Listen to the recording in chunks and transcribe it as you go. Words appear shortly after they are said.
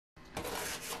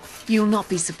You'll not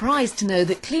be surprised to know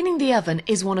that cleaning the oven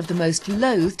is one of the most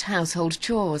loathed household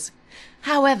chores.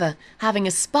 However, having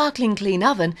a sparkling clean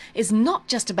oven is not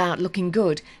just about looking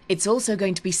good, it's also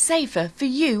going to be safer for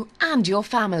you and your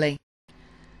family.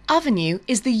 Ovenu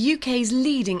is the UK's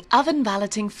leading oven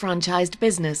valeting franchised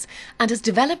business and has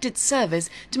developed its service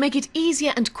to make it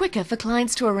easier and quicker for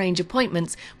clients to arrange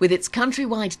appointments with its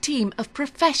countrywide team of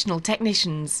professional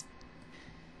technicians.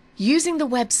 Using the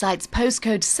website's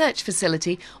postcode search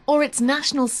facility or its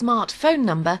national smart phone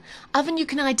number, Ovenu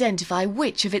can identify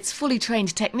which of its fully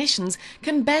trained technicians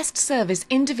can best service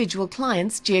individual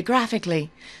clients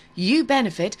geographically. You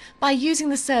benefit by using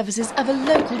the services of a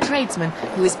local tradesman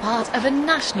who is part of a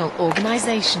national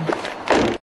organisation.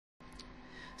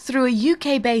 Through a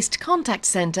UK-based contact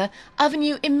centre,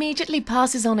 Ovenu immediately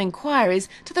passes on inquiries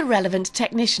to the relevant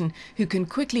technician, who can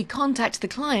quickly contact the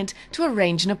client to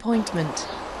arrange an appointment.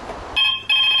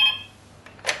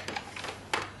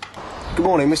 Good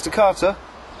morning, Mr. Carter.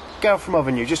 Gareth from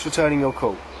Ovenu, just returning your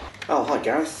call. Oh, hi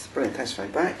Gareth. Brilliant, thanks for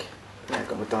being back. Yeah, I've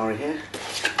got my diary here.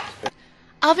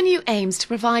 Ovenu aims to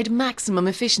provide maximum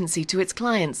efficiency to its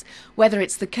clients, whether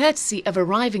it's the courtesy of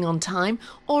arriving on time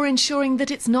or ensuring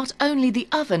that it's not only the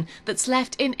oven that's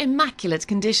left in immaculate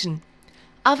condition.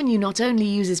 Ovenu not only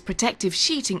uses protective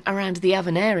sheeting around the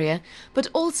oven area, but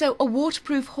also a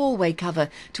waterproof hallway cover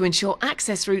to ensure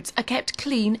access routes are kept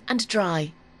clean and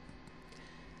dry.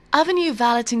 Ovenu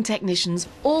valeting technicians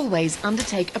always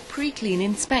undertake a pre-clean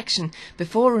inspection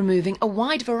before removing a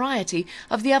wide variety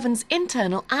of the oven's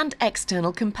internal and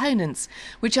external components,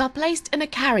 which are placed in a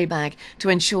carry bag to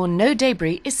ensure no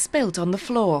debris is spilt on the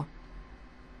floor.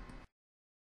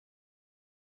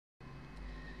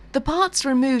 The parts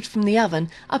removed from the oven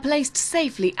are placed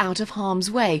safely out of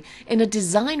harm's way in a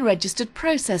design-registered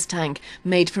process tank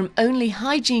made from only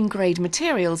hygiene-grade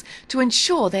materials to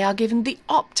ensure they are given the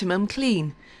optimum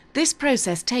clean. This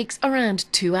process takes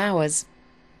around 2 hours.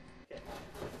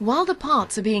 While the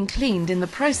parts are being cleaned in the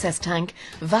process tank,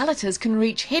 valeters can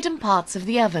reach hidden parts of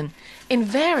the oven.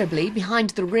 Invariably,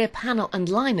 behind the rear panel and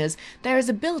liners, there is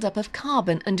a build-up of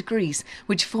carbon and grease,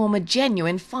 which form a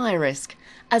genuine fire risk.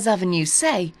 As Ovenu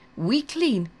say, we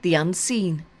clean the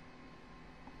unseen.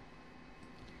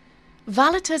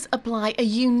 Valeters apply a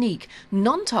unique,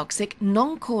 non-toxic,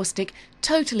 non-caustic,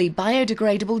 totally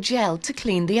biodegradable gel to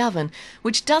clean the oven,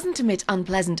 which doesn't emit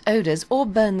unpleasant odours or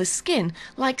burn the skin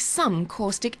like some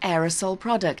caustic aerosol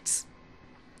products.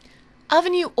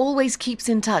 Ovenu always keeps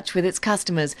in touch with its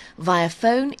customers via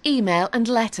phone, email and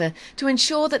letter to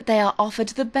ensure that they are offered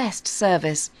the best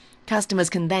service. Customers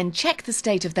can then check the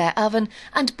state of their oven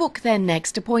and book their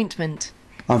next appointment.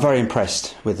 I'm very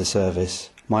impressed with the service.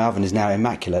 My oven is now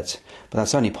immaculate, but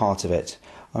that's only part of it.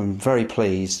 I'm very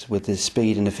pleased with the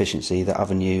speed and efficiency that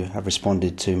Ovenu have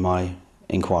responded to my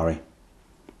inquiry.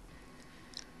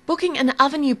 Booking an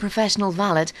Ovenu professional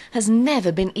valet has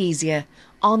never been easier.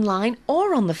 Online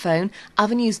or on the phone,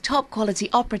 Ovenu's top quality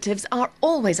operatives are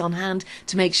always on hand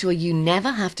to make sure you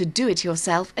never have to do it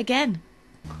yourself again.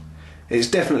 It's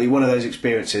definitely one of those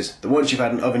experiences that once you've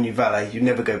had an Ovenu valet, you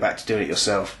never go back to doing it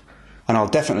yourself. And I'll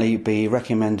definitely be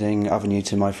recommending Ovenu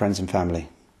to my friends and family.